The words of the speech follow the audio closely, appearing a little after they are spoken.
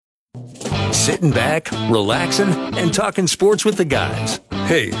Sitting back, relaxing, and talking sports with the guys.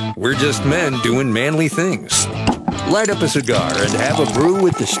 Hey, we're just men doing manly things. Light up a cigar and have a brew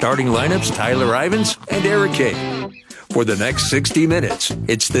with the starting lineups Tyler Ivins and Eric Cainer. For the next 60 minutes,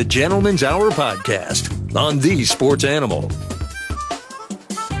 it's the Gentleman's Hour podcast on the Sports Animal.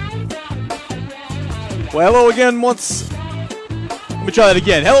 Well, hello again Let me try that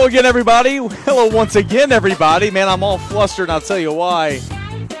again. Hello again, everybody. Hello once again, everybody. Man, I'm all flustered, and I'll tell you why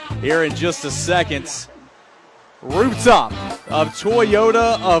here in just a second. Rooftop of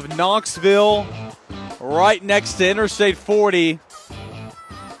Toyota of Knoxville, right next to Interstate 40.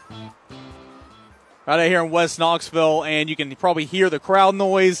 Right out here in West Knoxville, and you can probably hear the crowd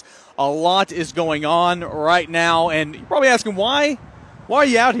noise. A lot is going on right now, and you're probably asking, why are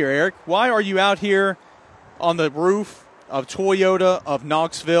you out here, Eric? Why are you out here on the roof of Toyota of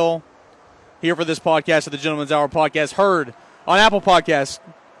Knoxville here for this podcast of the Gentleman's Hour podcast, heard on Apple Podcasts,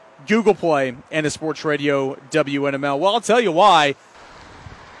 Google Play, and the Sports Radio WNML? Well, I'll tell you why.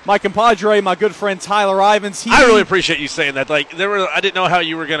 My compadre, my good friend Tyler Ivins. I really appreciate you saying that. I didn't know how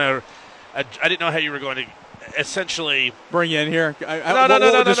you were going to essentially bring you in here.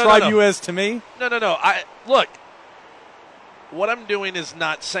 Describe you as to me. No. Look. What I'm doing is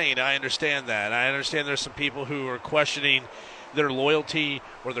not sane. I understand that. I understand there's some people who are questioning their loyalty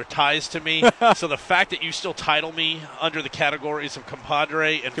or their ties to me. So the fact that you still title me under the categories of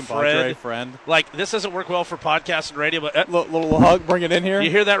compadre and friend. Like, this doesn't work well for podcasts and radio. But little hug, bring it in here.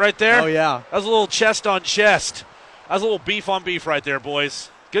 You hear that right there? Oh, yeah. That was a little chest on chest. That was a little beef on beef right there, boys.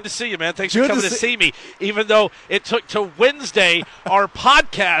 Good to see you, man. Thanks for coming to see me. Even though it took to Wednesday, our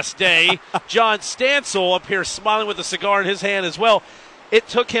podcast day, John Stansel up here smiling with a cigar in his hand as well. It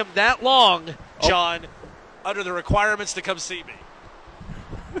took him that long, John, under the requirements to come see me.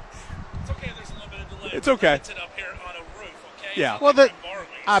 It's okay. There's a little bit of delay. It's okay. It's up here on a roof, okay? Yeah. Well,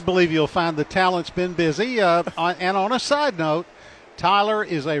 I believe you'll find the talent's been busy. And on a side note, Tyler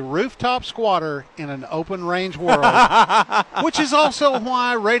is a rooftop squatter in an open-range world, which is also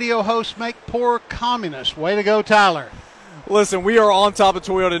why radio hosts make poor communists. Way to go, Tyler. Listen, we are on top of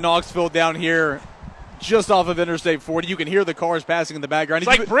Toyota Knoxville down here just off of Interstate 40. You can hear the cars passing in the background.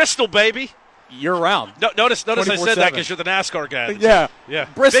 It's like Bristol, baby. You're around. Notice I said that because you're the NASCAR guy. Yeah.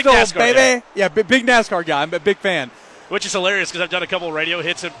 Bristol, big NASCAR baby. Guy. Yeah, big NASCAR guy. I'm a big fan. Which is hilarious because I've done a couple of radio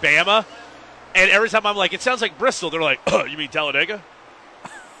hits in Bama. And every time I'm like, it sounds like Bristol, they're like, oh, you mean Talladega?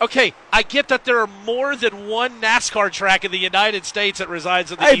 Okay, I get that there are more than one NASCAR track in the United States that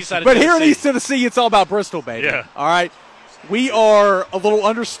resides in the east side of Tennessee. But here in East Tennessee, it's all about Bristol, baby. Yeah. All right? We are a little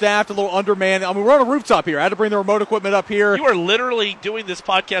understaffed, a little undermanned. I mean, we're on a rooftop here. I had to bring the remote equipment up here. You are literally doing this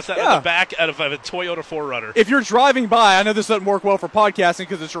podcast out of the back out of a Toyota 4Runner. If you're driving by, I know this doesn't work well for podcasting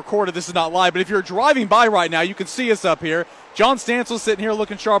because it's recorded. This is not live. But if you're driving by right now, you can see us up here. John Stansel's sitting here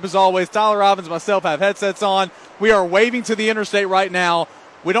looking sharp as always. Tyler Ivins and myself have headsets on. We are waving to the interstate right now.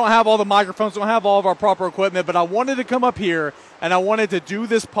 We don't have all the microphones, don't have all of our proper equipment, but I wanted to come up here and I wanted to do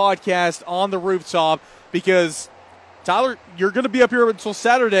this podcast on the rooftop because, Tyler, you're going to be up here until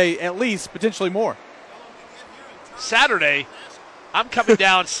Saturday at least, potentially more. Saturday? I'm coming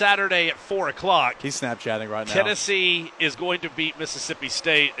down Saturday at 4 o'clock. He's Snapchatting right now. Tennessee is going to beat Mississippi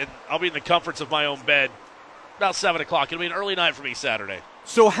State, and I'll be in the comforts of my own bed about 7 o'clock. It'll be an early night for me Saturday.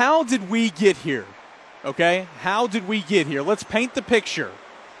 So how did we get here? Okay? How did we get here? Let's paint the picture.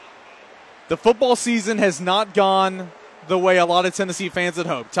 The football season has not gone the way a lot of Tennessee fans had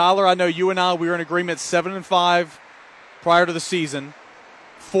hoped. Tyler, I know you and I, we were in agreement 7-5 prior to the season.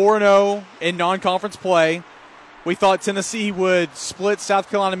 4-0 in non-conference play. We thought Tennessee would split South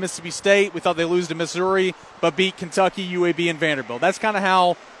Carolina and Mississippi State. We thought they'd lose to Missouri, but beat Kentucky, UAB, and Vanderbilt. That's kind of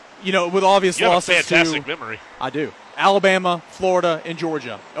how, with obvious losses to... You have a fantastic memory. I do. Alabama, Florida, and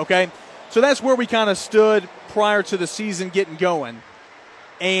Georgia. Okay? So that's where we kind of stood prior to the season getting going.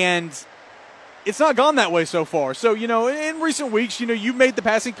 And it's not gone that way so far. So, in recent weeks, you made the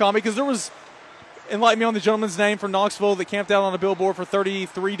passing comment because there was, enlighten me on the gentleman's name from Knoxville that camped out on a billboard for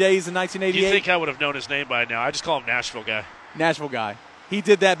 33 days in 1988. You think I would have known his name by now? I just call him Nashville guy. Nashville guy. He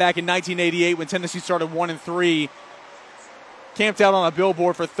did that back in 1988 when Tennessee started 1-3. Camped out on a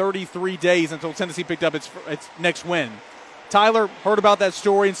billboard for 33 days until Tennessee picked up its next win. Tyler heard about that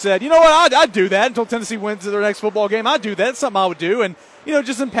story and said, you know what, I'd do that until Tennessee wins their next football game. I'd do that. It's something I would do. And,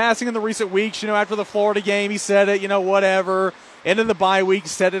 just in passing in the recent weeks, after the Florida game, he said it, whatever. And in the bye week,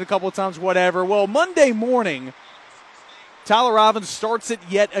 said it a couple of times, whatever. Well, Monday morning, Tyler Ivins starts it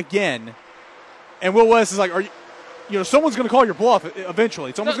yet again. And Will West is like, someone's going to call your bluff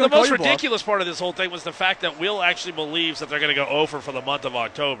eventually. Someone's going to call your bluff. The most ridiculous part of this whole thing was the fact that Will actually believes that they're going to go over for the month of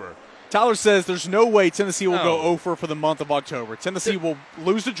October. Tyler says there's no way Tennessee will go over for the month of October. Tennessee will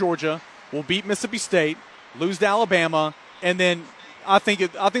lose to Georgia, will beat Mississippi State, lose to Alabama, and then I think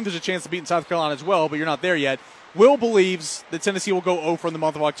there's a chance of beating South Carolina as well, but you're not there yet. Will believes that Tennessee will go over in the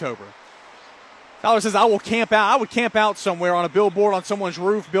month of October. Tyler says, I will camp out. I would camp out somewhere on a billboard, on someone's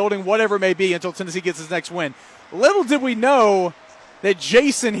roof, building, whatever it may be, until Tennessee gets his next win. Little did we know that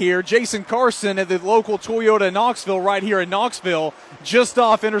Jason Carson at the local Toyota of Knoxville, right here in Knoxville, just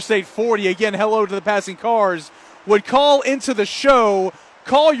off Interstate 40, again, hello to the passing cars, would call into the show,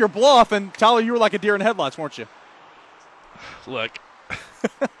 call your bluff, and Tyler, you were like a deer in headlights, weren't you? Look,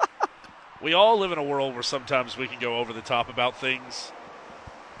 we all live in a world where sometimes we can go over the top about things,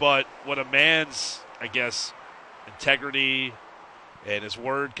 but when a man's, I guess, integrity and his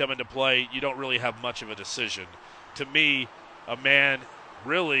word come into play, you don't really have much of a decision. To me, a man,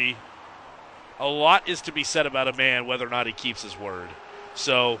 really, a lot is to be said about a man whether or not he keeps his word.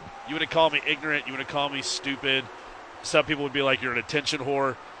 So you want to call me ignorant, you want to call me stupid. Some people would be like, you're an attention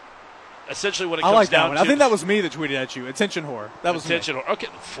whore. Essentially, what it comes down to, I think that was me that tweeted at you. Attention whore. That was attention whore. Okay,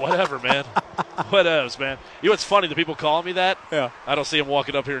 whatever, man. Whatevs, man. You know what's funny? The people calling me that. Yeah. I don't see them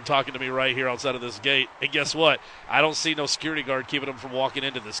walking up here and talking to me right here outside of this gate. And guess what? I don't see no security guard keeping them from walking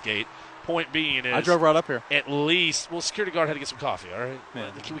into this gate. Point being is, I drove right up here. At least, well, security guard had to get some coffee. All right.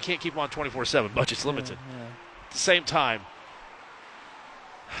 Yeah. We can't keep them on 24/7. Budget's limited. Yeah. At the same time,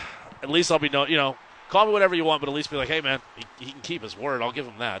 at least I'll be call me whatever you want, but at least be like, hey, man, he can keep his word. I'll give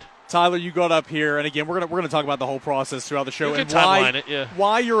him that. Tyler, you got up here, and again, we're gonna talk about the whole process throughout the show You can and timeline it, yeah.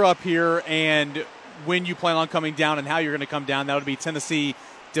 why you're up here and when you plan on coming down and how you're going to come down. That would be Tennessee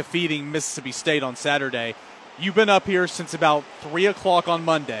defeating Mississippi State on Saturday. You've been up here since about 3 o'clock on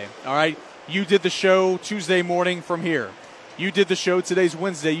Monday, all right? You did the show Tuesday morning from here. You did the show, today's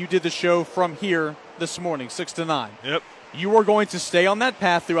Wednesday, you did the show from here this morning, 6 to 9. Yep. You are going to stay on that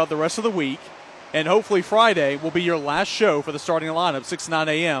path throughout the rest of the week, and hopefully Friday will be your last show for the starting lineup, 6 to 9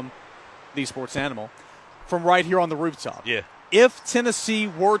 a.m., the Sports Animal, from right here on the rooftop. Yeah. If Tennessee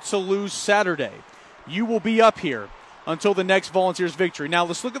were to lose Saturday, you will be up here until the next Volunteers victory. Now,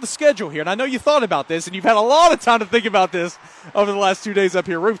 let's look at the schedule here. And I know you thought about this, and you've had a lot of time to think about this over the last 2 days up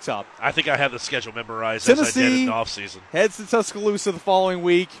here rooftop. I think I have the schedule memorized Tennessee as I did in the offseason. Heads to Tuscaloosa the following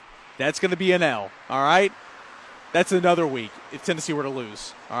week. That's going to be an L, all right? That's another week if Tennessee were to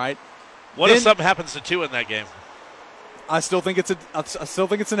lose, all right? What if something happens to two in that game? I still think it's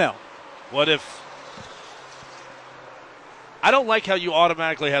an L. What if – I don't like how you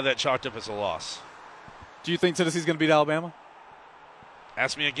automatically have that chalked up as a loss. Do you think Tennessee's going to beat Alabama?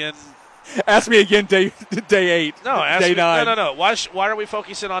 Ask me again. Ask me again day 8. No, day 9. No. Why are we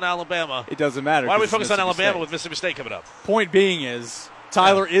focusing on Alabama? It doesn't matter. Why are we focusing on Alabama State. with Mississippi State coming up? Point being is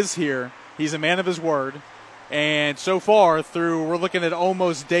Tyler is here. He's a man of his word. And so far, we're looking at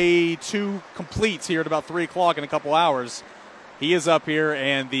almost day 2 completes here at about 3 o'clock in a couple hours. He is up here,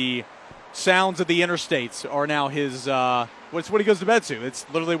 and the sounds of the interstates are now his what's what he goes to bed to. It's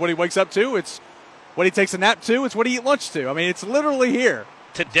literally what he wakes up to. It's what he takes a nap to. It's what he eats lunch to. I mean, it's literally here.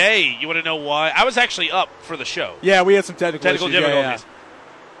 Today, you want to know why? I was actually up for the show. Yeah, we had some technical issues. difficulties. Yeah.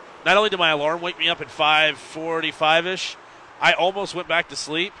 Not only did my alarm wake me up at 5:45-ish, I almost went back to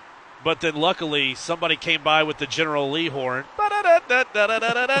sleep, but then luckily somebody came by with the General Lee horn. And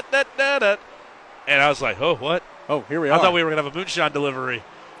I was like, oh, what? Oh, here we are. I thought we were going to have a moonshine delivery.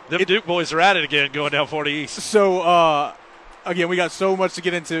 Them Duke boys are at it again going down 40 East. So, again, we got so much to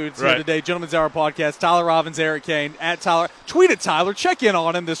get into today. Gentleman's Hour podcast. Tyler Robbins, Eric Kane, at Tyler. Tweet at Tyler. Check in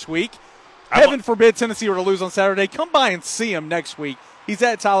on him this week. Heaven forbid Tennessee were to lose on Saturday. Come by and see him next week. He's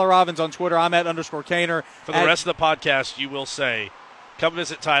at Tyler Robbins on Twitter. I'm at _Cainer. For the rest of the podcast, you will say, come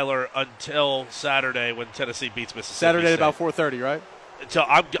visit Tyler until Saturday when Tennessee beats Mississippi Saturday State. at about 4:30, right?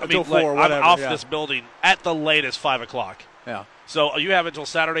 Until 4, I'm off this building at the latest 5 o'clock. Yeah. So you have until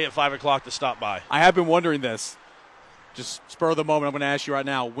Saturday at 5 o'clock to stop by. I have been wondering this. Just spur of the moment, I'm going to ask you right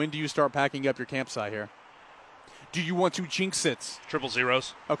now, when do you start packing up your campsite here? Do you want to jinx it? 000.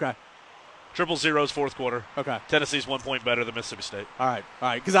 Okay. 000 fourth quarter. Okay. Tennessee's 1 point better than Mississippi State. All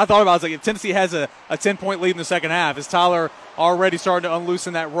right. Because I thought about it, I was like, if Tennessee has a 10-point lead in the second half, is Tyler already starting to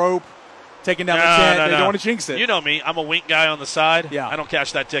unloosen that rope, taking down the tent? They don't want to jinx it. You know me. I'm a wink guy on the side. Yeah. I don't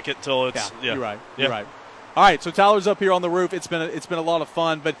cash that ticket until it's You're right. Yeah. You're right. All right, so Tyler's up here on the roof. It's been a lot of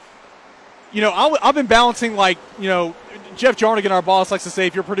fun, but I've been balancing Jeff Jarnigan, our boss, likes to say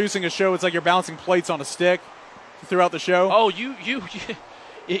if you're producing a show, it's like you're balancing plates on a stick throughout the show. Oh,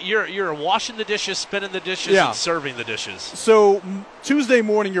 you're washing the dishes, spinning the dishes, and serving the dishes. So Tuesday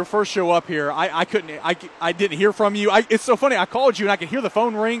morning, your first show up here, I didn't hear from you. It's so funny. I called you and I could hear the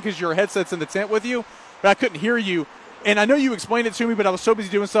phone ring because your headset's in the tent with you, but I couldn't hear you. And I know you explained it to me, but I was so busy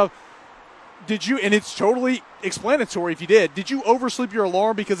doing stuff. Did you, and it's totally explanatory if you did you oversleep your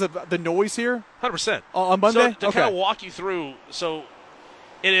alarm because of the noise here? 100%. On Monday? So to kind of walk you through, so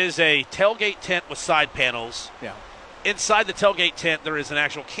it is a tailgate tent with side panels. Yeah. Inside the tailgate tent, there is an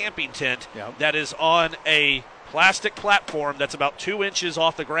actual camping tent that is on a plastic platform that's about 2 inches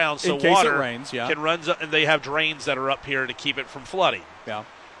off the ground, so in case water it rains, can run, and they have drains that are up here to keep it from flooding. Yeah.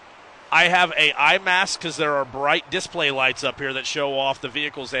 I have a eye mask because there are bright display lights up here that show off the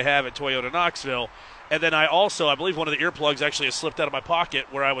vehicles they have at Toyota Knoxville. And then I believe one of the earplugs actually has slipped out of my pocket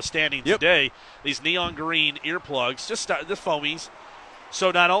where I was standing today. These neon green earplugs, just the foamies.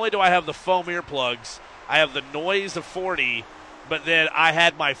 So not only do I have the foam earplugs, I have the noise of 40, but then I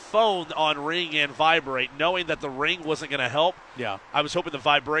had my phone on ring and vibrate, knowing that the ring wasn't going to help. Yeah. I was hoping the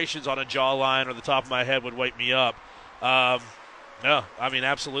vibrations on a jawline or the top of my head would wake me up. No, I mean,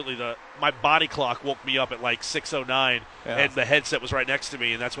 absolutely. My body clock woke me up at like 6:09, and the headset was right next to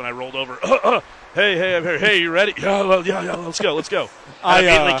me, and that's when I rolled over. Hey, I'm here. Hey, you ready? Yeah, let's go. I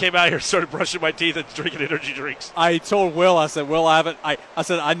immediately came out here, started brushing my teeth and drinking energy drinks. I told Will, I said, Will, I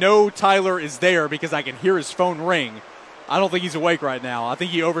said, I know Tyler is there because I can hear his phone ring. I don't think he's awake right now. I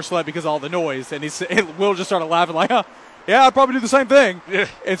think he overslept because of all the noise, and Will just started laughing like, yeah, I'd probably do the same thing. Yeah.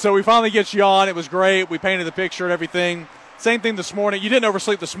 And so we finally get you on. It was great. We painted the picture and everything. Same thing this morning. You didn't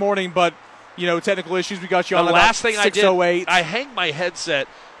oversleep this morning, but, technical issues. We got you on the last thing I did, 6:08. I hang my headset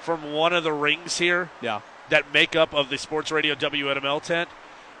from one of the rings here that make up of the Sports Radio WNML tent.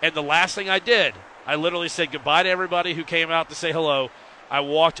 And the last thing I did, I literally said goodbye to everybody who came out to say hello. I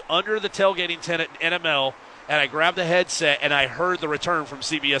walked under the tailgating tent at NML, and I grabbed the headset, and I heard the return from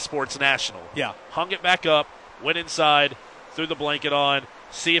CBS Sports National. Yeah. Hung it back up, went inside, threw the blanket on,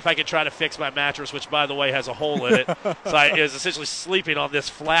 see if I could try to fix my mattress, which, by the way, has a hole in it. So I was essentially sleeping on this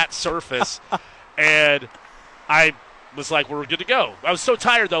flat surface, and I was like, we're good to go. I was so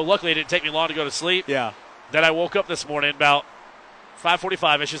tired, though. Luckily, it didn't take me long to go to sleep. Yeah. Then I woke up this morning about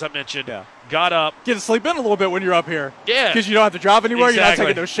 5:45-ish, as I mentioned. Yeah. Got up. Get to sleep in a little bit when you're up here. Yeah. Because you don't have to drive anywhere. Exactly. You're not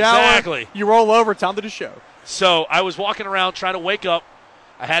taking no shower. Exactly. You roll over. Time to the show. So I was walking around trying to wake up.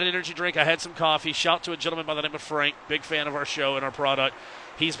 I had an energy drink. I had some coffee. Shout to a gentleman by the name of Frank, big fan of our show and our product.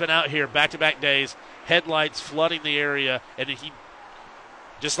 He's been out here back-to-back days, headlights flooding the area, and he,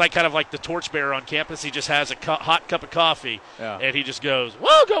 just like kind of like the torchbearer on campus, he just has a hot cup of coffee, and he just goes,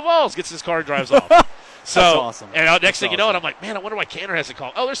 whoa, go Vols, gets in his car and drives off. So, that's awesome. And next thing you know, and I'm like, man, I wonder why Cainer hasn't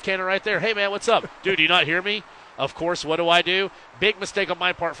called. Oh, there's Cainer right there. Hey, man, what's up? Dude, do you not hear me? Of course, what do? Big mistake on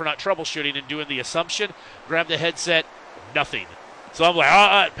my part for not troubleshooting and doing the assumption. Grab the headset, nothing. So I'm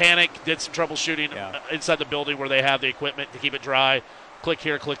like, panic, did some troubleshooting inside the building where they have the equipment to keep it dry. Click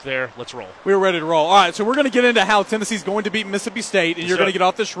here, click there, let's roll. We were ready to roll. All right, so we're going to get into how Tennessee's going to beat Mississippi State, and you're going to get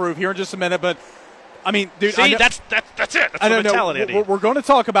off this roof here in just a minute. But, I mean, dude. See, that's it. That's the mentality. We're going to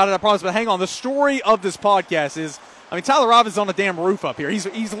talk about it, I promise, but hang on. The story of this podcast is, I mean, Tyler Ivan's on a damn roof up here.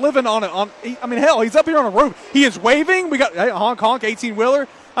 He's living on hell, he's up here on a roof. He is waving. We got honk, 18-wheeler.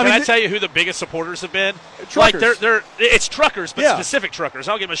 Can I tell you who the biggest supporters have been? Truckers. Like it's truckers, but specific truckers.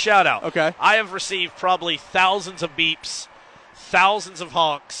 I'll give them a shout out. Okay. I have received probably thousands of beeps, thousands of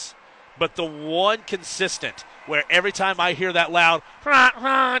honks, but the one consistent where every time I hear that loud,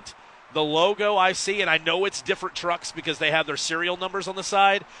 the logo I see, and I know it's different trucks because they have their serial numbers on the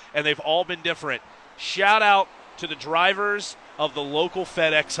side, and they've all been different. Shout out to the drivers of the local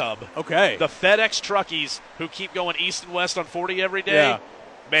FedEx hub. Okay. The FedEx truckies who keep going east and west on 40 every day. Yeah.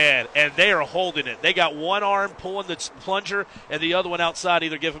 Man, and they are holding it. They got one arm pulling the plunger and the other one outside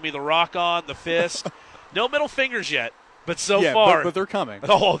either giving me the rock on, the fist. No middle fingers yet, but so far. But they're coming.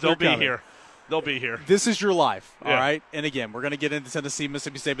 Oh, they'll be here. They'll be here. This is your life, all right? And again, we're going to get into Tennessee,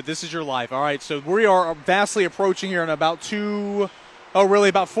 Mississippi State, but this is your life, all right? So we are vastly approaching here in about 4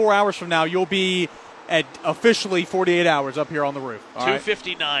 hours from now, you'll be at officially 48 hours up here on the roof.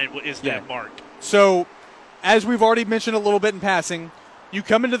 2:59 is that mark. So, as we've already mentioned a little bit in passing, you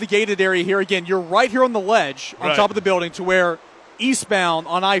come into the gated area here. Again, you're right here on the ledge on top of the building to where eastbound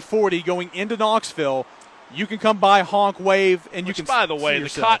on I-40 going into Knoxville, you can come by, honk, wave, and you can see by the way, the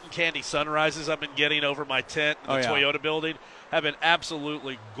yourself. cotton candy sunrises I've been getting over my tent in the Toyota building have been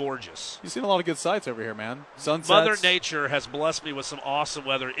absolutely gorgeous. You've seen a lot of good sights over here, man. Sunsets. Mother Nature has blessed me with some awesome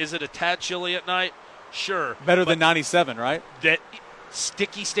weather. Is it a tad chilly at night? Sure. Better than 97, right? That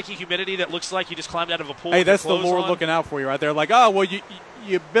sticky humidity that looks like you just climbed out of a pool. Hey, that's the Lord looking out for you right there. Like,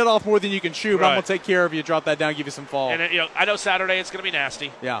 you bit off more than you can chew, but I'm going to take care of you, drop that down, give you some fall. And I know Saturday it's going to be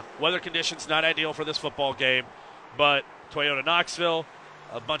nasty. Yeah. Weather conditions not ideal for this football game, but Toyota Knoxville,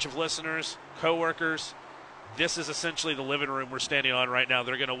 a bunch of listeners, coworkers, this is essentially the living room we're standing on right now.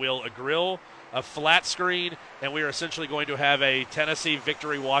 They're going to wheel a grill, a flat screen, and we are essentially going to have a Tennessee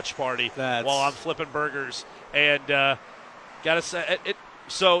victory watch party while I'm flipping burgers. And gotta say,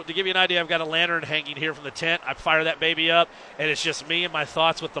 so to give you an idea, I've got a lantern hanging here from the tent. I fire that baby up, and it's just me and my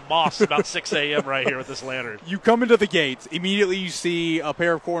thoughts with the moss about 6 a.m. right here with this lantern. You come into the gates. Immediately you see a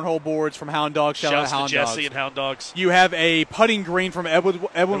pair of cornhole boards from Hound Dogs. Shout out Hound to Jesse Dogs. and Hound Dogs. You have a putting green from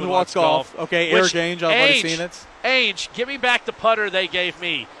Edwin Watts Golf. Okay, Eric Ainge, I've already seen it. Ainge, give me back the putter they gave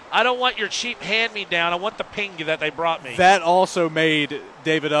me. I don't want your cheap hand-me-down. I want the ping that they brought me. That also made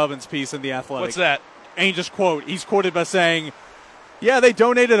David Ovens' piece in The Athletic. What's that? Ainge's quote. He's quoted by saying, yeah, they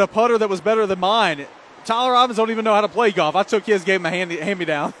donated a putter that was better than mine. Tyler Ovens don't even know how to play golf. I took his, gave him a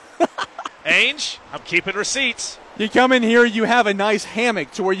hand-me-down. Ainge, I'm keeping receipts. You come in here, you have a nice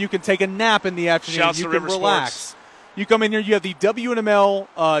hammock to where you can take a nap in the afternoon. Shouts you to can River relax. Sports. You come in here, you have the WNML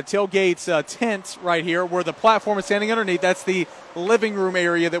tailgates tent right here where the platform is standing underneath. That's the living room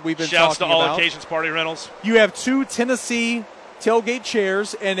area that we've been Shouts talking about. to All Occasions Party Rentals. You have 2 Tennessee tailgate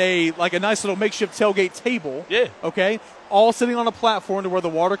chairs and a nice little makeshift tailgate table. Yeah. Okay. All sitting on a platform to where the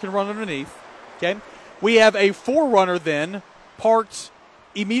water can run underneath. Okay. We have a 4Runner then parked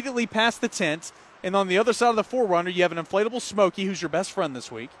immediately past the tent, and on the other side of the 4Runner you have an inflatable Smokey who's your best friend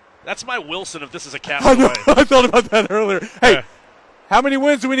this week. That's my Wilson if this is a cat. I thought about that earlier. Hey, how many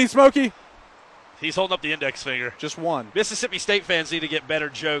wins do we need, Smokey? He's holding up the index finger. Just one. Mississippi State fans need to get better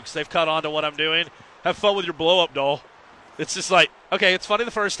jokes. They've caught on to what I'm doing. Have fun with your blow-up doll. It's just like, okay, it's funny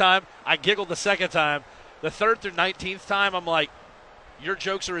the first time. I giggled the second time. The 3rd through 19th time, I'm like, your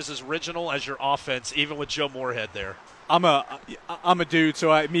jokes are as original as your offense, even with Joe Moorhead there. I'm a dude,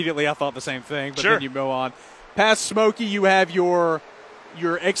 so I thought the same thing, but sure. Then you go on. Past Smokey, you have your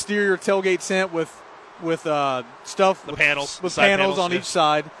exterior tailgate tent with stuff. The panels. With panels on each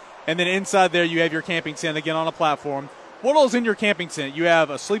side. And then inside there you have your camping tent, again, on a platform. What all's in your camping tent? You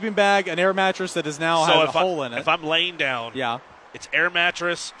have a sleeping bag, an air mattress that has now has a hole in it. If I'm laying down, it's air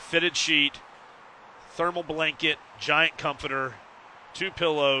mattress, fitted sheet, thermal blanket, giant comforter, 2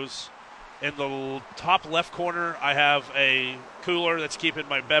 pillows. In the top left corner, I have a cooler that's keeping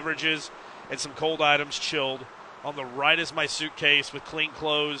my beverages and some cold items chilled. On the right is my suitcase with clean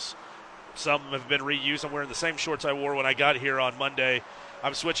clothes. Some have been reused. I'm wearing the same shorts I wore when I got here on Monday.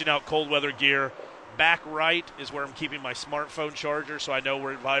 I'm switching out cold weather gear. Back right is where I'm keeping my smartphone charger so I know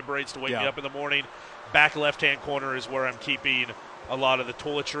where it vibrates to wake me up in the morning. Back left-hand corner is where I'm keeping a lot of the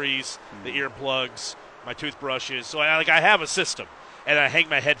toiletries, the earplugs, my toothbrushes. So I have a system, and I hang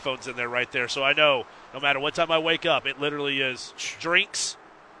my headphones in there right there. So I know no matter what time I wake up, it literally is drinks,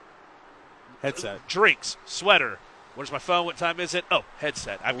 headset, drinks, sweater. Where's my phone? What time is it? Oh,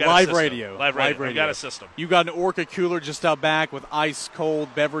 headset. I've got live a system. radio. Live radio. I've got a system. You got an Orca cooler just out back with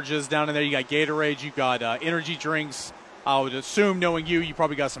ice-cold beverages down in there. You got Gatorade. You got energy drinks. I would assume, knowing you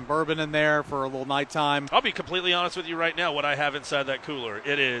probably got some bourbon in there for a little nighttime. I'll be completely honest with you right now what I have inside that cooler.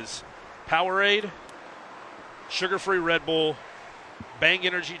 It is Powerade, sugar-free Red Bull, Bang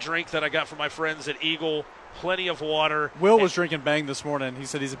energy drink that I got from my friends at Eagle, plenty of water. Will was drinking Bang this morning. He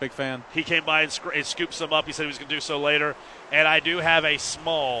said he's a big fan. He came by and scooped some up. He said he was going to do so later. And I do have it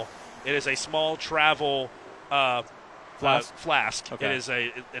is a small travel flask. Okay. It is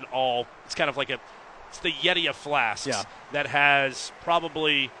it's kind of like it's the Yeti of flasks that has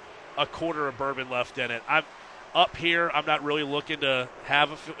probably a quarter of bourbon left in it. I'm up here. I'm not really looking to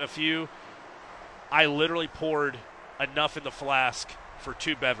have a few. I literally poured enough in the flask for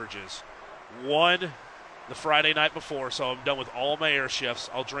 2 beverages. One the Friday night before, so I'm done with all my air shifts.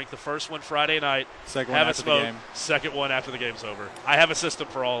 I'll drink the first one Friday night, second have one it after smoked, the game. second one after the game's over. I have a system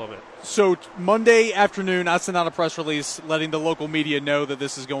for all of it. So Monday afternoon, I sent out a press release letting the local media know that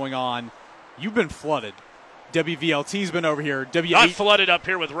this is going on. You've been flooded. WVLT's been over here. Not flooded up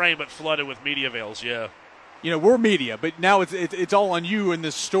here with rain, but flooded with media veils, yeah. You know, we're media, but now it's all on you in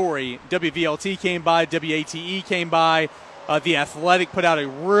this story. WVLT came by, WATE came by. The Athletic put out a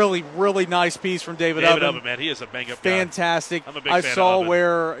really, really nice piece from David Oven, man, he is a bang-up fantastic. guy. I'm a big I fan saw of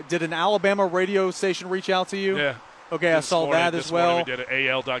where did an Alabama radio station reach out to you? Yeah. Okay, I saw that as well. We did it at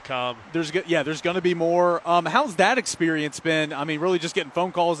AL.com. There's going to be more. How's that experience been? I mean, really just getting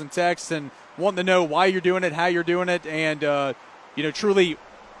phone calls and texts and wanting to know why you're doing it, how you're doing it, and truly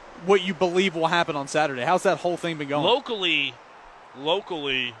what you believe will happen on Saturday. How's that whole thing been going? Locally,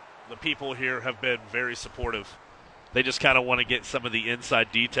 the people here have been very supportive. They just kind of want to get some of the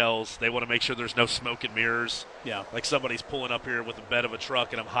inside details. They want to make sure there's no smoke and mirrors. Yeah. Like somebody's pulling up here with the bed of a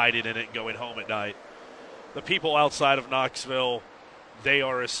truck and I'm hiding in it and going home at night. The people outside of Knoxville, they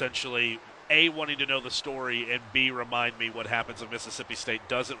are essentially A, wanting to know the story, and B, remind me what happens if Mississippi State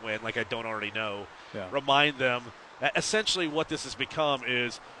doesn't win, like I don't already know. Yeah. Remind them. Essentially what this has become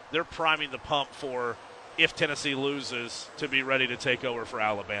is they're priming the pump for, if Tennessee loses, to be ready to take over for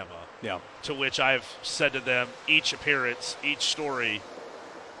Alabama. Yeah. To which I've said to them, each appearance, each story,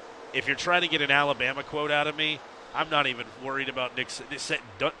 if you're trying to get an Alabama quote out of me, I'm not even worried about Nick.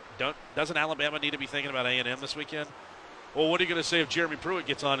 Doesn't Alabama need to be thinking about A&M this weekend? Well, what are you going to say if Jeremy Pruitt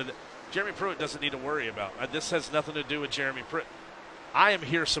gets on? Jeremy Pruitt doesn't need to worry about. This has nothing to do with Jeremy Pruitt. I am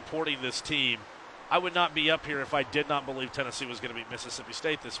here supporting this team. I would not be up here if I did not believe Tennessee was going to beat Mississippi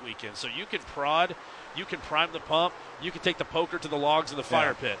State this weekend. So you can prod, you can prime the pump, you can take the poker to the logs of the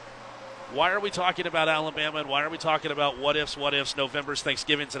fire pit. Why are we talking about Alabama, and why are we talking about what ifs, Novembers,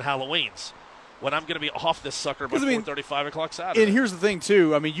 Thanksgivings, and Halloweens when I'm going to be off this sucker by 4:30, 5 o'clock Saturday? And here's the thing,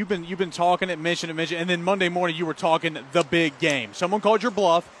 too. I mean, you've been talking it, mentioned, and then Monday morning you were talking the big game. Someone called your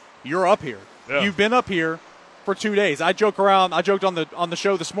bluff. You're up here. Yeah. You've been up here for 2 days. I joked on the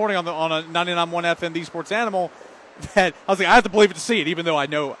show this morning on a 99.1 FM The Sports Animal that I was like, I have to believe it to see it, even though I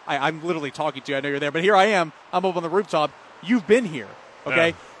know I'm literally talking to you. I know you're there. But here I am. I'm up on the rooftop. You've been here, okay?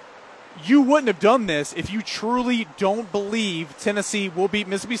 Yeah. You wouldn't have done this if you truly don't believe Tennessee will beat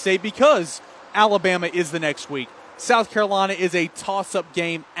Mississippi State, because Alabama is the next week. South Carolina is a toss-up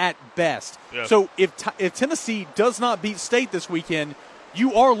game at best. Yeah. So if Tennessee does not beat State this weekend,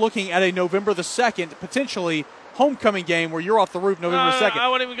 you are looking at a November the 2nd, potentially, homecoming game where you're off the roof November 2nd. I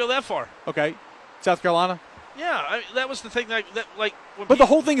wouldn't even go that far. Okay. South Carolina? Yeah, that was the thing. But the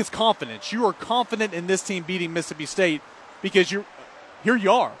whole thing is confidence. You are confident in this team beating Mississippi State because here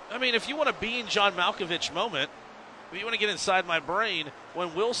you are. I mean, if you want a Bean John Malkovich moment, if you want to get inside my brain,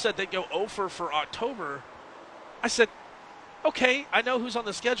 when Will said they'd go over for October, I said, okay, I know who's on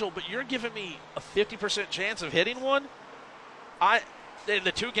the schedule, but you're giving me a 50% chance of hitting one?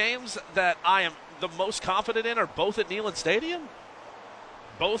 The two games that I am the most confident in are both at Neyland Stadium,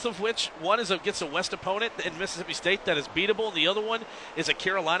 both of which, one is against a West opponent in Mississippi State that is beatable, and the other one is a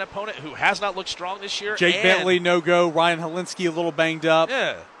Carolina opponent who has not looked strong this year. Jake Bentley, no-go. Ryan Helinski, a little banged up.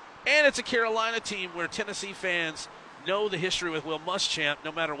 Yeah, and it's a Carolina team where Tennessee fans know the history with Will Muschamp,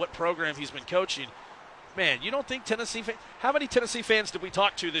 no matter what program he's been coaching. Man, you don't think Tennessee fans – how many Tennessee fans did we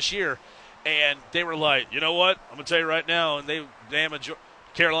talk to this year? And they were like, you know what? I'm going to tell you right now, and they damn enjoy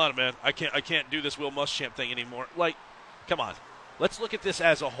Carolina, man. I can't do this Will Muschamp thing anymore. Like, come on. Let's look at this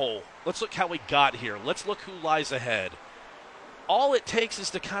as a whole. Let's look how we got here. Let's look who lies ahead. All it takes is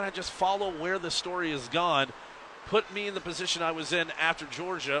to kind of just follow where the story has gone, put me in the position I was in after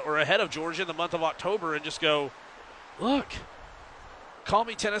Georgia or ahead of Georgia in the month of October, and just go, look, call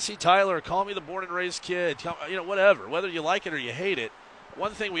me Tennessee Tyler, call me the born and raised kid, whatever, whether you like it or you hate it.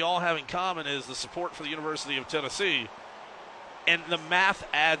 One thing we all have in common is the support for the University of Tennessee, and the math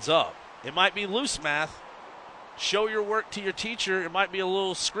adds up. It might be loose math. Show your work to your teacher. It might be a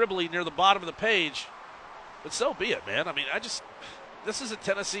little scribbly near the bottom of the page, but so be it, man. I mean, this is a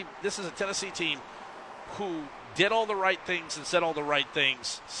Tennessee team who did all the right things and said all the right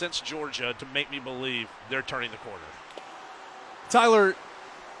things since Georgia to make me believe they're turning the corner. Tyler,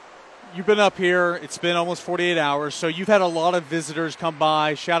 you've been up here. It's been almost 48 hours, so you've had a lot of visitors come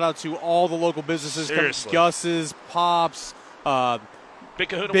by. Shout out to all the local businesses. Seriously. Gus's, Pops, Big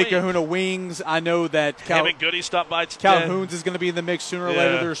Kahuna Wings. I know that Ham and Goody stopped by today. Calhoun's is going to be in the mix sooner or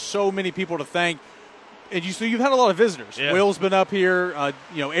later. There's so many people to thank. And you've had a lot of visitors. Yeah. Will's been up here.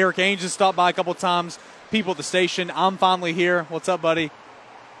 Eric Ainge has stopped by a couple of times. People at the station. I'm finally here. What's up, buddy?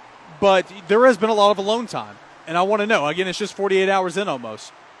 But there has been a lot of alone time. And I want to know, again, it's just 48 hours in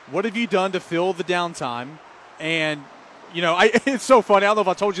almost. What have you done to fill the downtime? And, it's so funny. I don't know if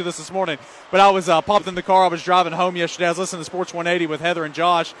I told you this morning, but I was popped in the car. I was driving home yesterday. I was listening to Sports 180 with Heather and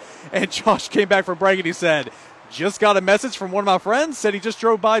Josh. And Josh came back from break and he said, just got a message from one of my friends. Said he just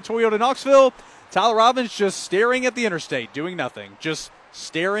drove by Toyota of Knoxville. Tyler Robbins just staring at the interstate, doing nothing. Just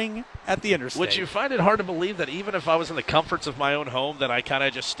staring at the interstate. Would you find it hard to believe that even if I was in the comforts of my own home that I kind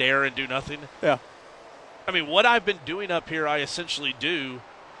of just stare and do nothing? Yeah. I mean, what I've been doing up here, I essentially do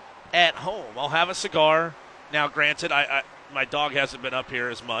at home. I'll have a cigar. Now, granted, my dog hasn't been up here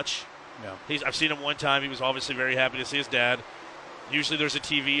as much. Yeah. I've seen him one time. He was obviously very happy to see his dad. Usually there's a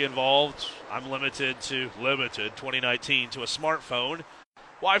TV involved. I'm limited 2019 to a smartphone.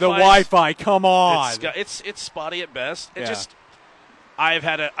 Wi-Fi. The Wi-Fi, come on. It's spotty at best. I've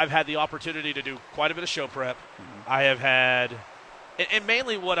had the opportunity to do quite a bit of show prep. Mm-hmm. I have had, and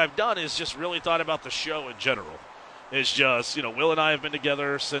mainly what I've done is just really thought about the show in general. It's just, Will and I have been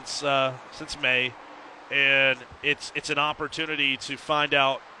together since May, and it's an opportunity to find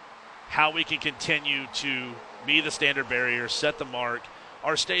out how we can continue to be the standard bearer, set the mark,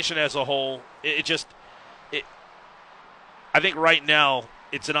 our station as a whole, I think right now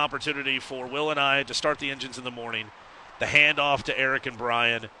it's an opportunity for Will and I to start the engines in the morning, the handoff to Eric and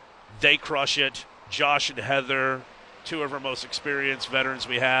Brian. They crush it. Josh and Heather, two of our most experienced veterans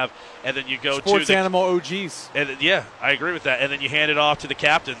we have. And then you go Sports to animal OGs. And yeah, I agree with that. And then you hand it off to the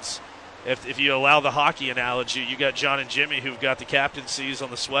captains. If you allow the hockey analogy, you got John and Jimmy who've got the captaincies on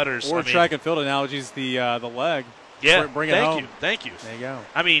the sweaters. Or track and field analogies, the leg. Yeah, bring it home. Thank you. There you go.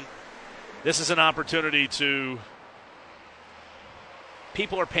 I mean, this is an opportunity to –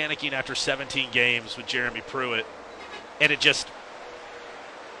 people are panicking after 17 games with Jeremy Pruitt, and it just –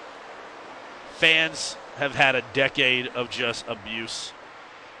 fans have had a decade of just abuse,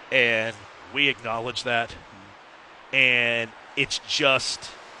 and we acknowledge that. And it's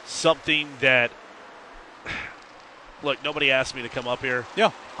just something that – look, nobody asked me to come up here. Yeah.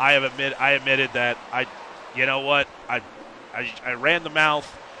 I admitted that you know what, I ran the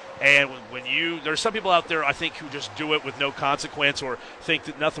mouth. And when there's some people out there, I think, who just do it with no consequence or think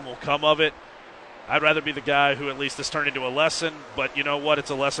that nothing will come of it. I'd rather be the guy who at least has turned into a lesson. But you know what? It's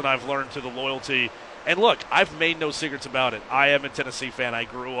a lesson I've learned to the loyalty. And look, I've made no secrets about it. I am a Tennessee fan. I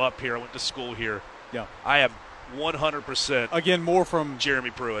grew up here. I went to school here. Yeah. I am 100%. Again, more from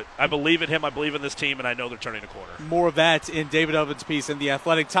Jeremy Pruitt. I believe in him. I believe in this team, and I know they're turning a corner. More of that in David Ovens' piece in The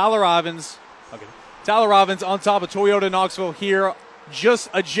Athletic. Tyler Ivins on top of Toyota of Knoxville here, just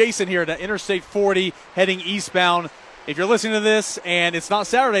adjacent here to Interstate 40, heading eastbound. If you're listening to this and it's not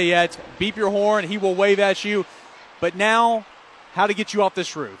Saturday yet, beep your horn. He will wave at you. But now, how to get you off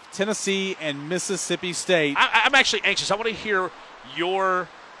this roof. Tennessee and Mississippi State. I'm actually anxious. I want to hear your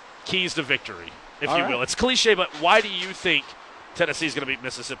keys to victory, if you will. It's cliche, but why do you think Tennessee's going to beat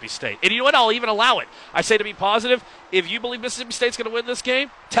Mississippi State? And you know what? I'll even allow it. I say to be positive, if you believe Mississippi State's going to win this game,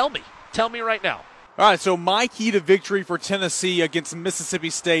 tell me. Tell me right now. All right, so my key to victory for Tennessee against Mississippi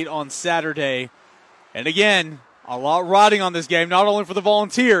State on Saturday. And again, a lot riding on this game, not only for the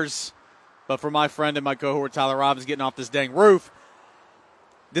Volunteers, but for my friend and my cohort Tyler Robbins getting off this dang roof.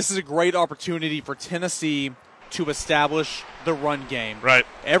 This is a great opportunity for Tennessee to establish the run game. Right.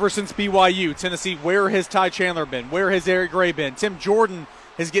 Ever since BYU, Tennessee, where has Ty Chandler been? Where has Eric Gray been? Tim Jordan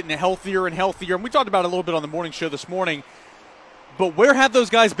is getting healthier and healthier. And we talked about it a little bit on the morning show this morning. But where have those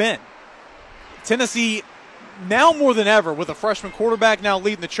guys been? Tennessee, now more than ever, with a freshman quarterback now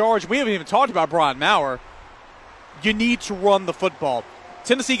leading the charge. We haven't even talked about Brian Maurer. You need to run the football.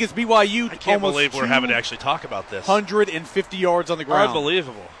 Tennessee gets BYU. I can't believe we're having to actually talk about this. 150 yards on the ground.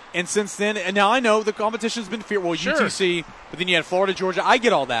 Unbelievable. And since then, and now I know the competition's been fierce. Well, sure. UTC, but then you had Florida, Georgia. I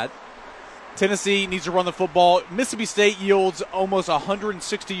get all that. Tennessee needs to run the football. Mississippi State yields almost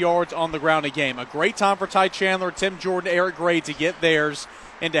 160 yards on the ground a game. A great time for Ty Chandler, Tim Jordan, Eric Gray to get theirs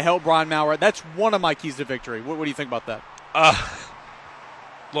and to help Brian Maurer. That's one of my keys to victory. What do you think about that?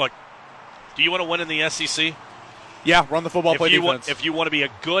 Look, do you want to win in the SEC? Yeah, run the football, play defense. If you want to be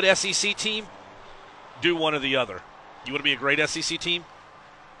a good SEC team, do one or the other. You want to be a great SEC team?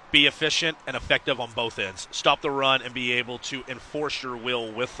 Be efficient and effective on both ends. Stop the run and be able to enforce your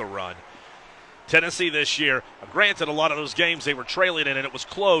will with the run. Tennessee this year, granted, a lot of those games they were trailing in and it was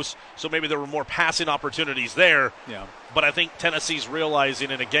close, so maybe there were more passing opportunities there. Yeah. But I think Tennessee's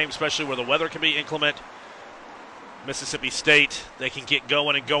realizing in a game, especially where the weather can be inclement, Mississippi State, they can get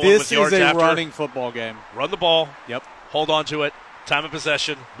going and going with yards after. This is a running football game. Run the ball. Yep. Hold on to it. Time of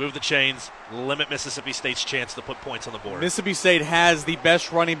possession. Move the chains. Limit Mississippi State's chance to put points on the board. Mississippi State has the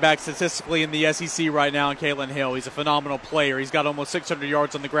best running back statistically in the SEC right now in Kalen Hill. He's a phenomenal player. He's got almost 600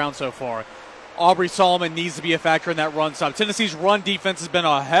 yards on the ground so far. Aubrey Solomon needs to be a factor in that run stop. Tennessee's run defense has been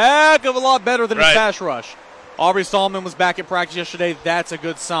a heck of a lot better than his pass rush. Aubrey Solomon was back at practice yesterday. That's a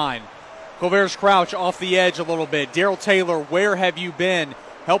good sign. Quavaris Crouch off the edge a little bit. Darrell Taylor, where have you been?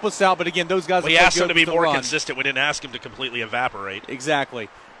 Help us out. But again, those guys we asked him to be more consistent. We didn't ask him to completely evaporate. Exactly.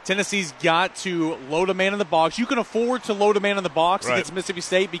 Tennessee's got to load a man in the box. You can afford to load a man in the box against Mississippi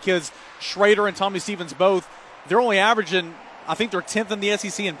State because Schrader and Tommy Stevens both, they're only averaging, I think they're 10th in the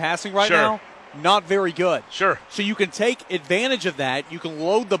SEC in passing right now. Not very good. Sure. So you can take advantage of that. You can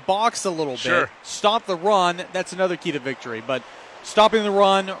load the box a little bit. Stop the run. That's another key to victory. But stopping the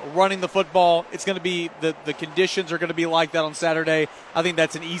run, running the football, it's going to be the conditions are going to be like that on Saturday. I think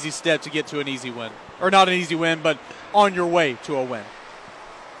that's an easy step to get to an easy win. Or not an easy win, but on your way to a win.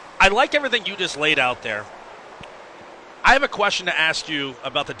 I like everything you just laid out there. I have a question to ask you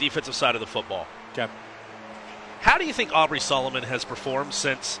about the defensive side of the football. Okay. How do you think Aubrey Solomon has performed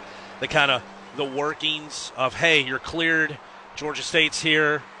since the workings of, hey, you're cleared, Georgia State's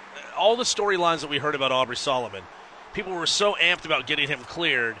here, all the storylines that we heard about Aubrey Solomon? People were so amped about getting him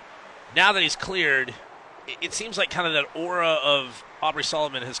cleared. Now that he's cleared, it seems like kind of that aura of Aubrey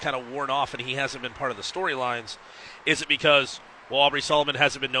Solomon has kind of worn off and he hasn't been part of the storylines? Is it because, Aubrey Solomon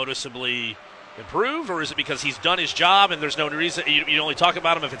hasn't been noticeably improved, or is it because he's done his job and there's no reason you only talk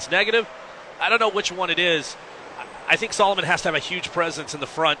about him if it's negative? I don't know which one it is. I think Solomon has to have a huge presence in the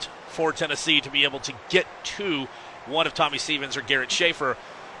front for Tennessee to be able to get to one of Tommy Stevens or Garrett Schaefer.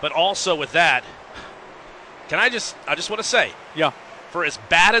 But also with that, I just want to say, for as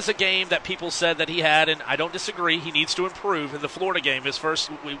bad as a game that people said that he had, and I don't disagree, he needs to improve in the Florida game, his first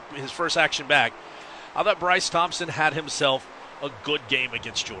action back. I thought Bryce Thompson had himself a good game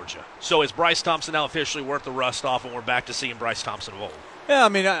against Georgia. So is Bryce Thompson now officially worth the rust off, and we're back to seeing Bryce Thompson of old? Yeah, I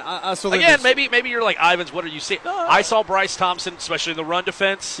mean, I saw again. Maybe you're like Ivans. What are you seeing? I saw Bryce Thompson, especially in the run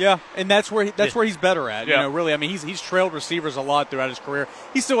defense. Yeah, and that's where he's better at. Yeah. Really. I mean, he's trailed receivers a lot throughout his career.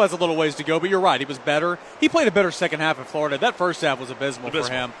 He still has a little ways to go, but you're right. He was better. He played a better second half in Florida. That first half was abysmal.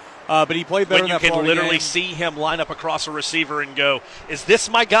 For him. But he played better. When you can literally see him line up across a receiver and go, "Is this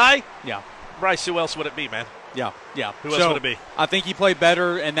my guy?" Yeah. Bryce, who else would it be, man? Yeah. Who else would it be? I think he played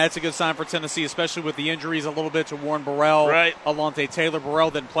better, and that's a good sign for Tennessee, especially with the injuries a little bit to Warren Burrell. Right. Alontae Taylor. Burrell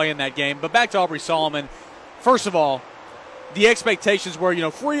didn't play in that game. But back to Aubrey Solomon. First of all, the expectations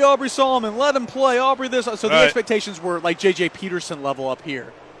were, free Aubrey Solomon, let him play, Aubrey this. So the expectations were like J.J. Peterson level up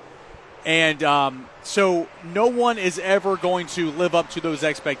here. And so no one is ever going to live up to those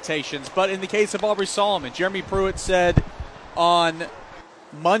expectations. But in the case of Aubrey Solomon, Jeremy Pruitt said on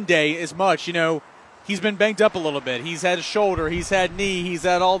Monday as much, he's been banged up a little bit. He's had a shoulder, he's had knee, he's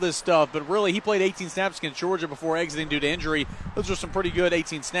had all this stuff. But really, he played 18 snaps against Georgia before exiting due to injury. Those are some pretty good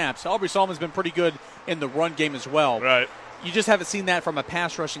 18 snaps. Aubrey Solomon's been pretty good in the run game as well. Right. You just haven't seen that from a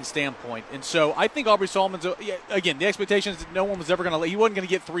pass rushing standpoint. And so I think Aubrey Solomon's, again, the expectations, no one was ever going to, he wasn't going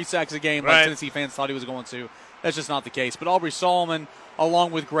to get 3 sacks a game like Tennessee fans thought he was going to. That's just not the case. But Aubrey Solomon,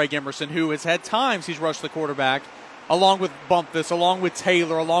 along with Greg Emerson, who has had times he's rushed the quarterback, along with Bumpus, along with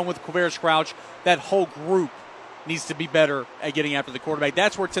Taylor, along with Quavaris Crouch, that whole group needs to be better at getting after the quarterback.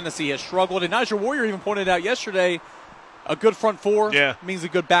 That's where Tennessee has struggled. And Nigel Warrior even pointed out yesterday, a good front four means a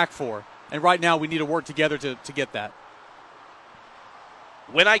good back four. And right now we need to work together to get that.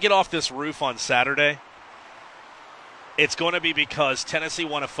 When I get off this roof on Saturday, it's going to be because Tennessee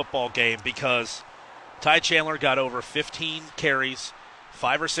won a football game because Ty Chandler got over 15 carries,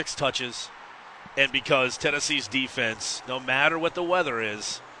 5 or 6 touches, and because Tennessee's defense, no matter what the weather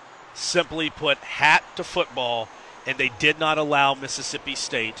is, simply put hat to football, and they did not allow Mississippi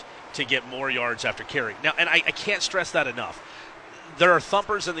State to get more yards after carry. Now, and I can't stress that enough. There are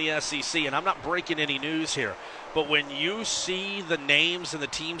thumpers in the SEC, and I'm not breaking any news here, but when you see the names and the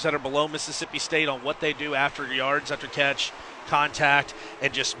teams that are below Mississippi State on what they do after yards, after catch, contact,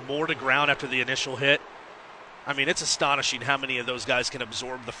 and just more to ground after the initial hit, I mean, it's astonishing how many of those guys can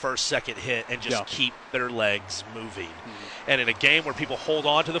absorb the first, second hit and just keep their legs moving. Mm-hmm. And in a game where people hold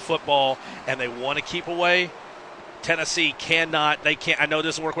on to the football and they want to keep away, Tennessee cannot, I know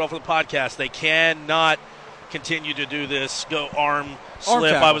this will work well for the podcast, they cannot continue to do this, go arm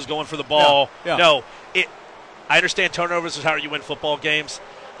slip, I was going for the ball. Yeah. No, I understand turnovers is how you win football games.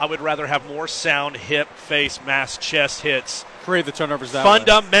 I would rather have more sound hip, face, mask, chest hits. Create the turnovers that way.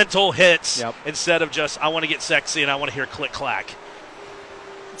 Fundamental hits instead of just I want to get sexy and I want to hear click-clack.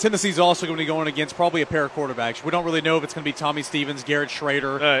 Tennessee's also going to be going against probably a pair of quarterbacks. We don't really know if it's going to be Tommy Stevens, Garrett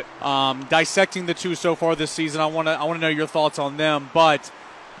Schrader. Right. Dissecting the two so far this season, I want to know your thoughts on them. But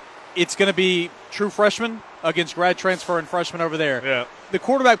it's going to be true freshmen against grad transfer and freshmen over there. Yeah. The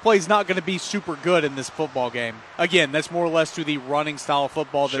quarterback play is not going to be super good in this football game. Again, that's more or less to the running style of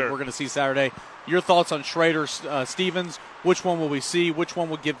football that we're going to see Saturday. Your thoughts on Schrader, Stevens? Which one will we see? Which one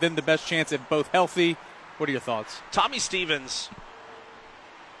will give them the best chance if both healthy? What are your thoughts? Tommy Stevens,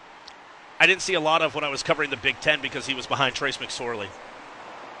 I didn't see a lot of when I was covering the Big Ten because he was behind Trace McSorley.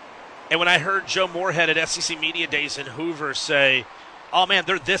 And when I heard Joe Moorhead at SEC Media Days in Hoover say, oh, man,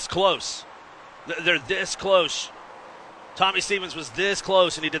 they're this close. They're this close. Tommy Stevens was this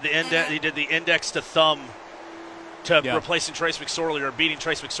close, and he did the index to thumb to replacing Trace McSorley or beating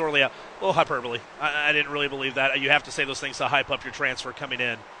Trace McSorley out. A little hyperbole. I didn't really believe that. You have to say those things to hype up your transfer coming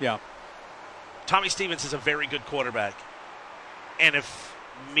in. Yeah. Tommy Stevens is a very good quarterback. And if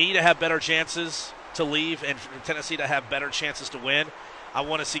me to have better chances to leave and for Tennessee to have better chances to win, I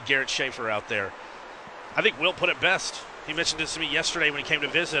want to see Garrett Schaefer out there. I think Will put it best. He mentioned this to me yesterday when he came to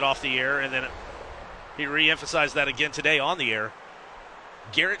visit off the air, and then he re-emphasized that again today on the air.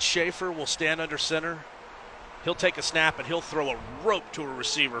 Garrett Schaefer will stand under center. He'll take a snap, and he'll throw a rope to a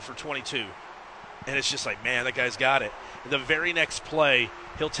receiver for 22. And it's just like, man, that guy's got it. The very next play,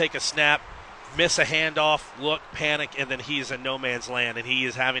 he'll take a snap, miss a handoff, look, panic, and then he's in no man's land, and he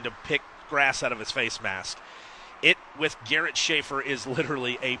is having to pick grass out of his face mask. It with Garrett Schaefer is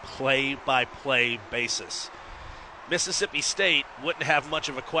literally a play-by-play basis. Mississippi State wouldn't have much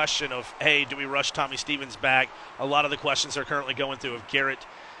of a question of, hey, do we rush Tommy Stevens back? A lot of the questions they're currently going through if Garrett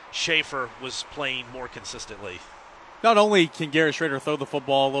Schaefer was playing more consistently. Not only can Garrett Schrader throw the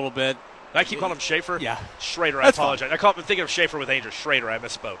football a little bit. I keep calling him Schaefer? Yeah. Schrader, That's I apologize. fine. I'm thinking of Schaefer with Angel. Schrader, I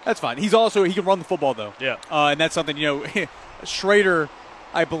misspoke. That's fine. He can run the football, though. Yeah. And that's something, Schrader,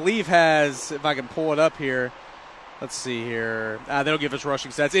 I believe, has, if I can pull it up here, let's see here. They don't give us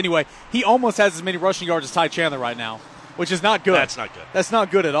rushing stats. Anyway, he almost has as many rushing yards as Ty Chandler right now, which is not good. That's not good. That's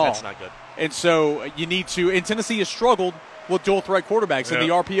not good at all. That's not good. And so you need to, and Tennessee has struggled with dual threat quarterbacks and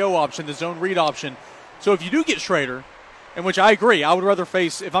the RPO option, the zone read option. So if you do get Schrader, in which I agree, I would rather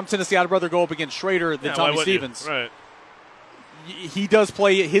face, if I'm Tennessee, I'd rather go up against Schrader than Tommy Stevens. Right. He does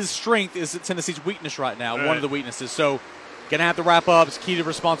play, his strength is Tennessee's weakness right now, one of the weaknesses. So going to have to wrap up his key to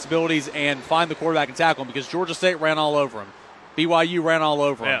responsibilities and find the quarterback and tackle him because Georgia State ran all over him. BYU ran all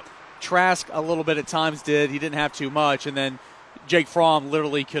over him. Trask a little bit at times did. He didn't have too much. And then Jake Fromm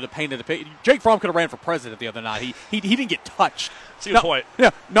literally could have painted a picture. Jake Fromm could have ran for president the other night. He didn't get touched. That's a good point.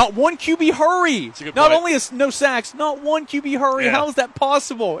 Yeah, not one QB hurry. That's a good not point. only no sacks, not one QB hurry. Yeah. How is that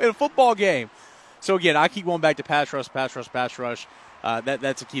possible in a football game? So, again, I keep going back to pass rush.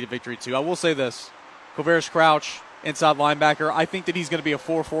 That's a key to victory, too. I will say this. Quavaris Crouch, inside linebacker, I think that he's going to be a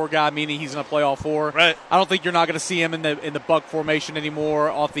 4-4 guy, meaning he's going to play all four. Right. I don't think you're not going to see him in the buck formation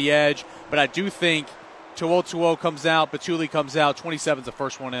anymore off the edge, but I do think Tuo comes out, Batuli comes out, 27's the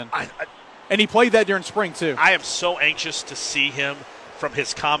first one in. And he played that during spring, too. I am so anxious to see him from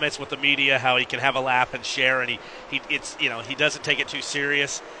his comments with the media, how he can have a laugh and share, and he doesn't take it too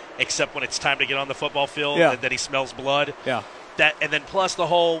serious, except when it's time to get on the football field, and that he smells blood. Yeah. And then plus the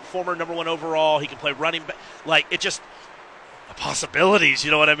whole former number 1 overall, he can play running back. Like, it just the possibilities,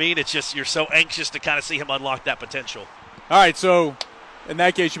 you know what I mean? It's just you're so anxious to kind of see him unlock that potential. All right, so in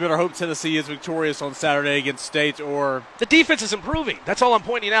that case, you better hope Tennessee is victorious on Saturday against State or the defense is improving. That's all I'm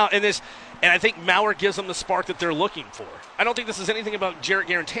pointing out in this. And I think Maurer gives them the spark that they're looking for. I don't think this is anything about Jarrett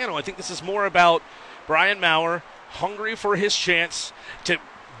Garantano. I think this is more about Brian Maurer hungry for his chance to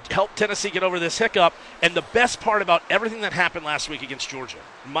help Tennessee get over this hiccup. And the best part about everything that happened last week against Georgia,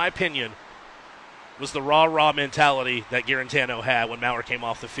 in my opinion, was the raw mentality that Garantano had when Maurer came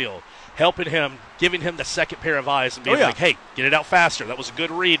off the field. Helping him, giving him the second pair of eyes and being like, hey, get it out faster. That was a good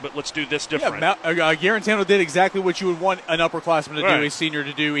read, but let's do this different. Yeah, Garantano did exactly what you would want an upperclassman to do, a senior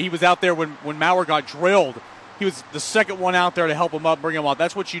to do. He was out there when Maurer got drilled. He was the second one out there to help him up, bring him up.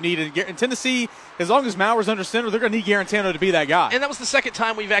 That's what you need. In Tennessee, as long as Maurer's under center, they're going to need Garantano to be that guy. And that was the second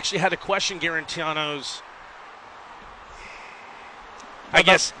time we've actually had to question Garantano's, I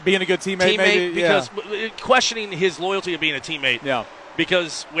guess, being a good teammate maybe? Because questioning his loyalty of being a teammate. Yeah.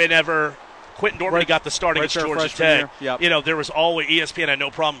 Because whenever Quentin Dormady got the start against Georgia Tech, there was always ESPN had no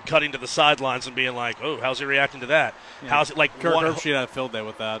problem cutting to the sidelines and being like, "Oh, how's he reacting to that? Yeah. How's it like?" Kirk Herbstreit had a field day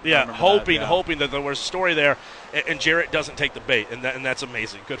with that. Yeah, hoping that there was a story there, and Jarrett doesn't take the bait, and that's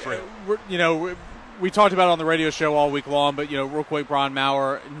amazing. Good for him. We talked about it on the radio show all week long, but real quick, Brian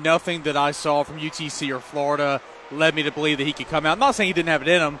Maurer, nothing that I saw from UTC or Florida led me to believe that he could come out. I'm not saying he didn't have it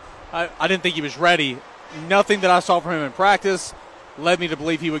in him. I didn't think he was ready. Nothing that I saw from him in practice led me to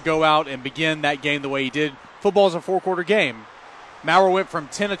believe he would go out and begin that game the way he did. Football is a 4-quarter game. Maurer went from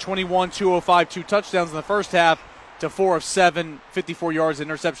 10 of 21, 205, 2 touchdowns in the first half to 4 of 7, 54 yards,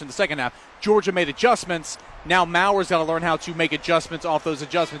 interception in the second half. Georgia made adjustments. Now Maurer's got to learn how to make adjustments off those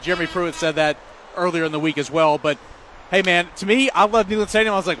adjustments. Jeremy Pruitt said that earlier in the week as well. But, hey, man, to me, I left Neyland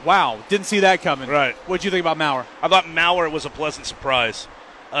Stadium. I was like, wow, didn't see that coming. Right. What did you think about Maurer? I thought Maurer was a pleasant surprise.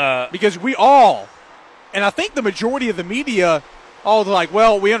 Because we all, and I think the majority of the media, all like,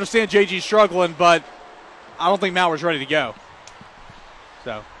 well, we understand JG's struggling, but I don't think Maurer's ready to go.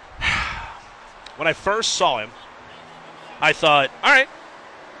 So, when I first saw him, I thought, all right,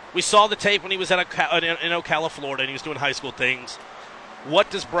 we saw the tape when he was in Ocala, Florida, and he was doing high school things. What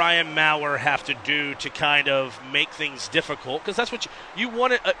does Brian Maurer have to do to kind of make things difficult? Because that's what you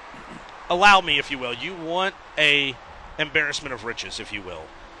want to allow me, if you will. You want a embarrassment of riches, if you will.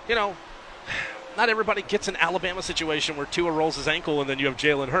 Not everybody gets an Alabama situation where Tua rolls his ankle and then you have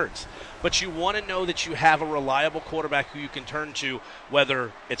Jalen Hurts. But you want to know that you have a reliable quarterback who you can turn to,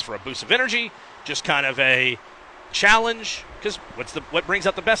 whether it's for a boost of energy, just kind of a challenge, because what brings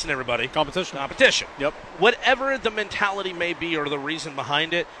out the best in everybody? Competition. Yep. Whatever the mentality may be or the reason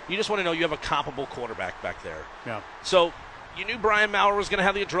behind it, you just want to know you have a comparable quarterback back there. Yeah. So you knew Brian Maurer was going to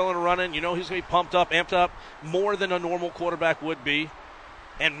have the adrenaline running. You know he's going to be pumped up, amped up, more than a normal quarterback would be.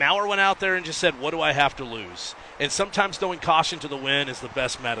 And Maurer went out there and just said, what do I have to lose? And sometimes throwing caution to the wind is the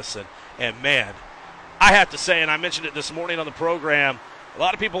best medicine. And, man, I have to say, and I mentioned it this morning on the program, a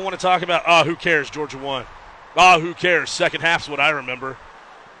lot of people want to talk about, who cares, Georgia won. Who cares, second half's what I remember.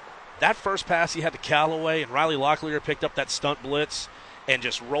 That first pass he had to Callaway, and Riley Locklear picked up that stunt blitz and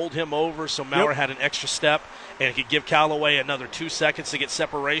just rolled him over so Maurer had an extra step and could give Callaway another 2 seconds to get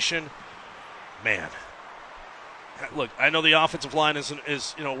separation. Man. Look, I know the offensive line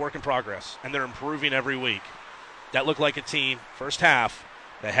is a work in progress, and they're improving every week. That looked like a team, first half,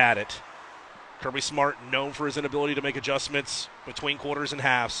 that had it. Kirby Smart, known for his inability to make adjustments between quarters and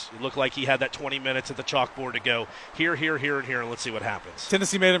halves. It looked like he had that 20 minutes at the chalkboard to go here, and here, and let's see what happens.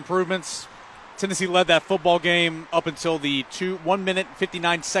 Tennessee made improvements. Tennessee led that football game up until the 1 minute,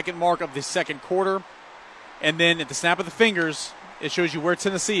 59-second mark of the second quarter. And then at the snap of the fingers, it shows you where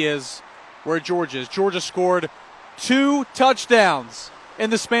Tennessee is, where Georgia is. Georgia scored 2 touchdowns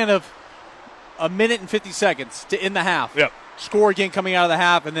in the span of a minute and 50 seconds to end the half. Yep. Score again coming out of the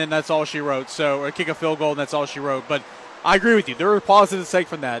half, and then that's all she wrote. So, or kick a field goal, and that's all she wrote. But I agree with you. There are positives to take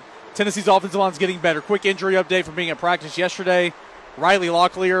from that. Tennessee's offensive line is getting better. Quick injury update from being at practice yesterday. Riley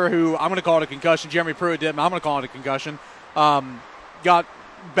Locklear, who I'm going to call it a concussion. Jeremy Pruitt didn't. I'm going to call it a concussion. Got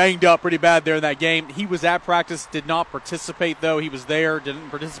banged up pretty bad there in that game. He was at practice, did not participate, though. He was there, didn't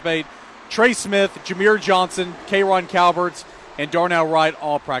participate. Trey Smith, Jameer Johnson, K-Ron Calverts, and Darnell Wright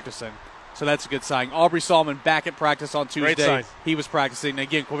all practicing. So that's a good sign. Aubrey Solomon back at practice on Tuesday. Great sign. He was practicing.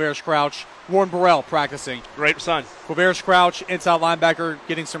 Again, Quavaris Crouch, Warren Burrell practicing. Great sign. Quavaris Crouch, inside linebacker,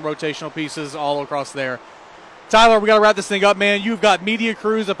 getting some rotational pieces all across there. Tyler, we got to wrap this thing up, man. You've got media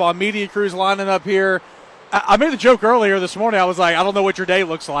crews upon media crews lining up here. I made the joke earlier this morning. I was like, I don't know what your day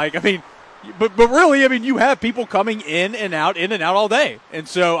looks like. I mean, but really, I mean, you have people coming in and out all day. And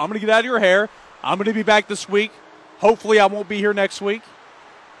so I'm going to get out of your hair. I'm going to be back this week. Hopefully I won't be here next week.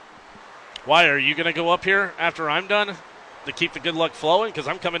 Why, are you going to go up here after I'm done to keep the good luck flowing? Because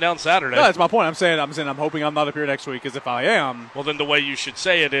I'm coming down Saturday. No, that's my point. I'm hoping I'm not up here next week, because if I am. Well, then the way you should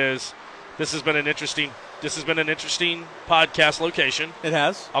say it is, this has been an interesting podcast location. It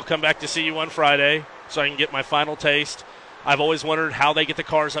has. I'll come back to see you on Friday so I can get my final taste. I've always wondered how they get the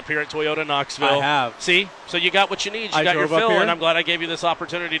cars up here at Toyota Knoxville. I have. See? So you got what you need. You got your fill, and I'm glad I gave you this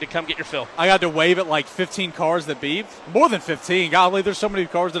opportunity to come get your fill. I got to wave at like 15 cars that beep. More than 15. Golly, there's so many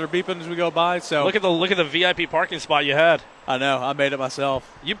cars that are beeping as we go by. So look at the VIP parking spot you had. I know. I made it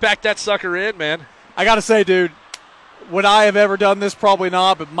myself. You backed that sucker in, man. I got to say, dude, would I have ever done this? Probably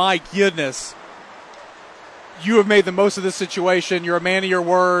not, but my goodness. You have made the most of this situation. You're a man of your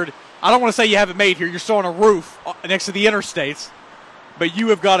word. I don't want to say you haven't made here. You're still on a roof next to the interstates. But you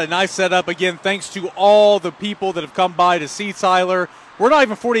have got a nice setup. Again, thanks to all the people that have come by to see Tyler. We're not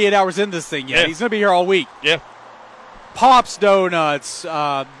even 48 hours into this thing yet. Yeah. He's going to be here all week. Yeah. Pop's Donuts,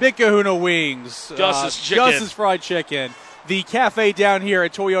 Big Kahuna Wings, Justice Fried Chicken, the cafe down here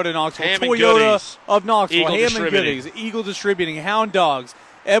at Toyota Knoxville, Ham Toyota of Knoxville, Eagle Ham and Goodies, Eagle Distributing, Hound Dogs,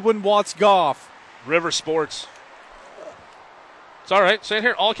 Edwin Watts Golf, River Sports. It's all right. Say it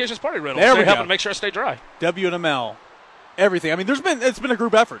here. All occasions party rentals. There we They're helping go. to make sure I stay dry. W&ML. Everything. I mean, it's been a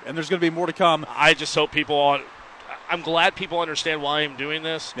group effort, and there's going to be more to come. I just hope I'm glad people understand why I'm doing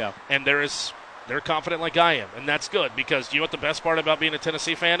this. Yeah. And they're confident like I am, and that's good, because you know what the best part about being a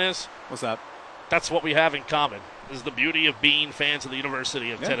Tennessee fan is? What's that? That's what we have in common. Is the beauty of being fans of the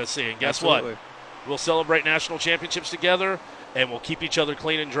University of Tennessee. And guess what? We'll celebrate national championships together, and we'll keep each other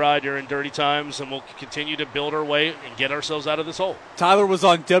clean and dry during dirty times, and we'll continue to build our way and get ourselves out of this hole. Tyler was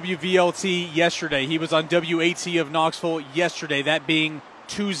on WVLT yesterday. He was on WAT of Knoxville yesterday, that being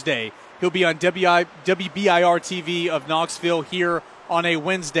Tuesday. He'll be on WBIR TV of Knoxville here on a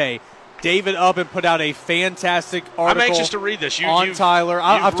Wednesday. David Ubben put out a fantastic article. I'm anxious to read this. On Tyler.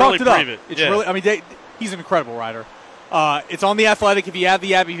 I've really talked it up. It's really, I mean, he's an incredible writer. It's on The Athletic. If you have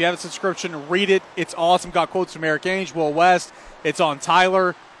the app, if you have a subscription, read it. It's awesome. Got quotes from Eric Ainge, Will West. It's on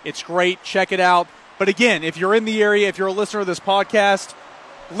Tyler. It's great. Check it out. But again, if you're in the area, if you're a listener of this podcast,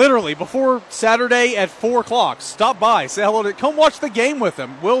 literally before Saturday at 4 o'clock, stop by. Say hello. Come watch the game with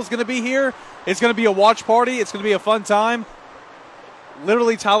him. Will's going to be here. It's going to be a watch party. It's going to be a fun time.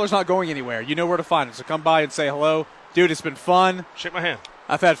 Literally, Tyler's not going anywhere. You know where to find him. So come by and say hello. Dude, it's been fun. Shake my hand.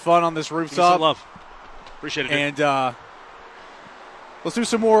 I've had fun on this rooftop. Give me some love. Appreciate it, dude. And let's do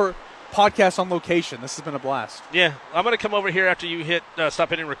some more podcasts on location. This has been a blast. Yeah, I'm going to come over here after you hit stop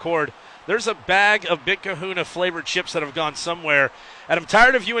hitting record. There's a bag of Big Kahuna flavored chips that have gone somewhere, and I'm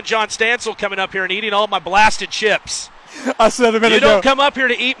tired of you and John Stansel coming up here and eating all my blasted chips. I said a minute ago. You don't come up here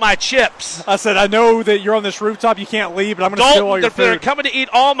to eat my chips. I said, I know that you're on this rooftop. You can't leave, but I'm going to steal all your food. They're coming to eat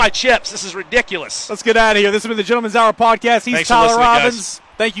all my chips. This is ridiculous. Let's get out of here. This has been the Gentleman's Hour podcast. He's Thanks Tyler for listening, Robbins. guys.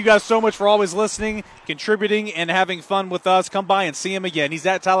 Thank you guys so much for always listening, contributing, and having fun with us. Come by and see him again. He's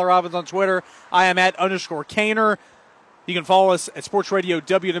at Tyler Robbins on Twitter. I am at _Cainer. You can follow us at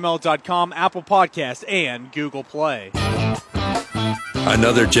sportsradiowml.com, Apple Podcast, and Google Play.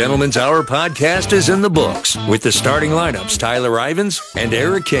 Another Gentleman's Hour podcast is in the books with the starting lineups Tyler Ivins and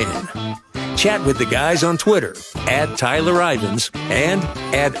Eric Cainer. Chat with the guys on Twitter at Tyler Ivins and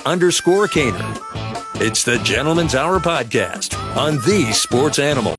at _Cainer. It's the Gentleman's Hour podcast on the Sports Animal.